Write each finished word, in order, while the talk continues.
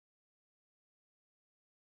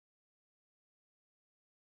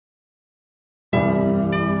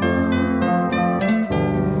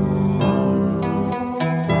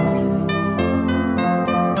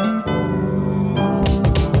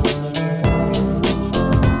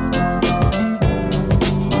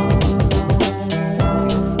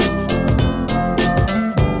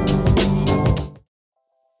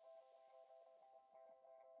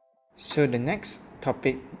So the next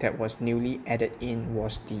topic that was newly added in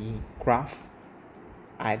was the graph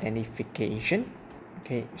identification.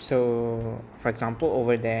 Okay, so for example,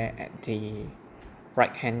 over there at the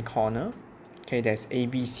right hand corner, okay, there's A,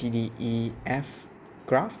 B, C, D, E, F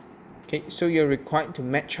graph. Okay, so you're required to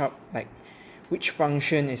match up like which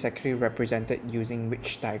function is actually represented using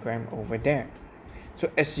which diagram over there.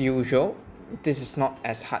 So as usual, this is not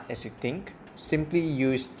as hard as you think. Simply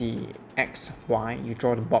use the x, y, you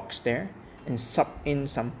draw the box there and sub in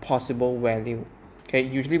some possible value. Okay,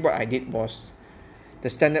 usually what I did was the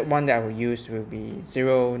standard one that I will use will be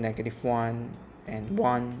 0, -1, and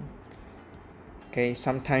 1. Okay,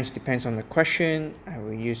 sometimes depends on the question, I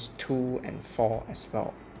will use 2 and 4 as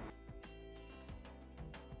well.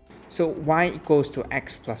 So y equals to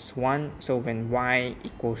x plus 1. So when y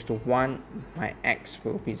equals to 1, my x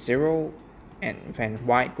will be 0. And when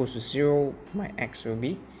y equals to 0, my x will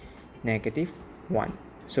be -1.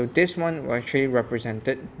 So this one was actually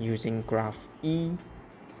represented using graph E.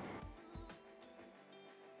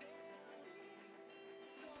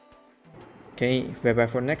 Okay, whereby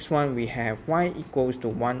for next one we have y equals to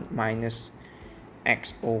 1 minus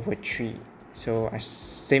x over 3. So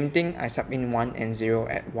same thing, I sub in 1 and 0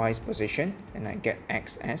 at y's position and I get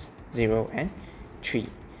x as 0 and 3.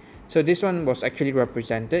 So this one was actually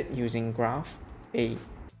represented using graph A.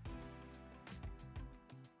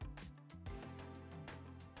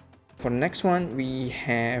 For the next one, we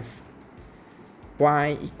have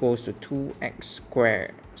y equals to 2x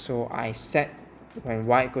squared. So I set when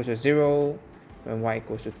y equals to 0, when y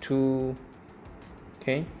equals to 2,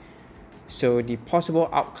 okay? So the possible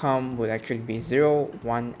outcome would actually be 0,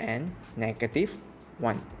 1, and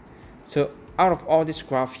 -1. So out of all this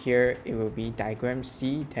graph here, it will be diagram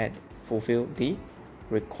C that fulfill the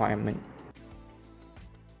requirement.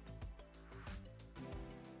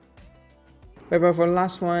 Whereby for the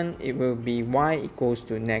last one, it will be y equals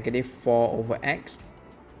to -4 over x.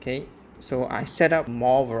 Okay, so I set up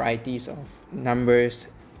more varieties of numbers,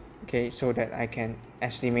 okay, so that I can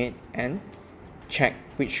estimate and check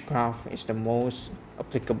which graph is the most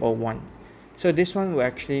applicable one. So this one will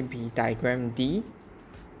actually be diagram D,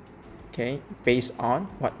 okay, based on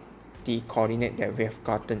what the coordinate that we have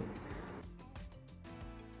gotten.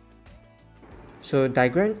 So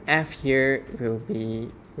diagram F here will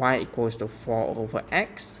be y equals to 4 over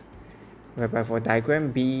x, whereby for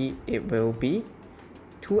diagram B it will be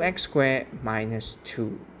 2x squared minus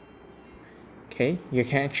 2. Okay, you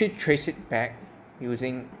can actually trace it back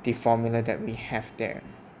using the formula that we have there.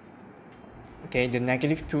 Okay, the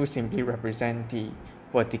 -2 simply represent the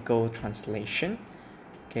vertical translation.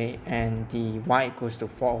 Okay, and the y equals to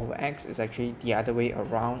 4 over x is actually the other way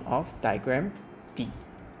around of diagram D.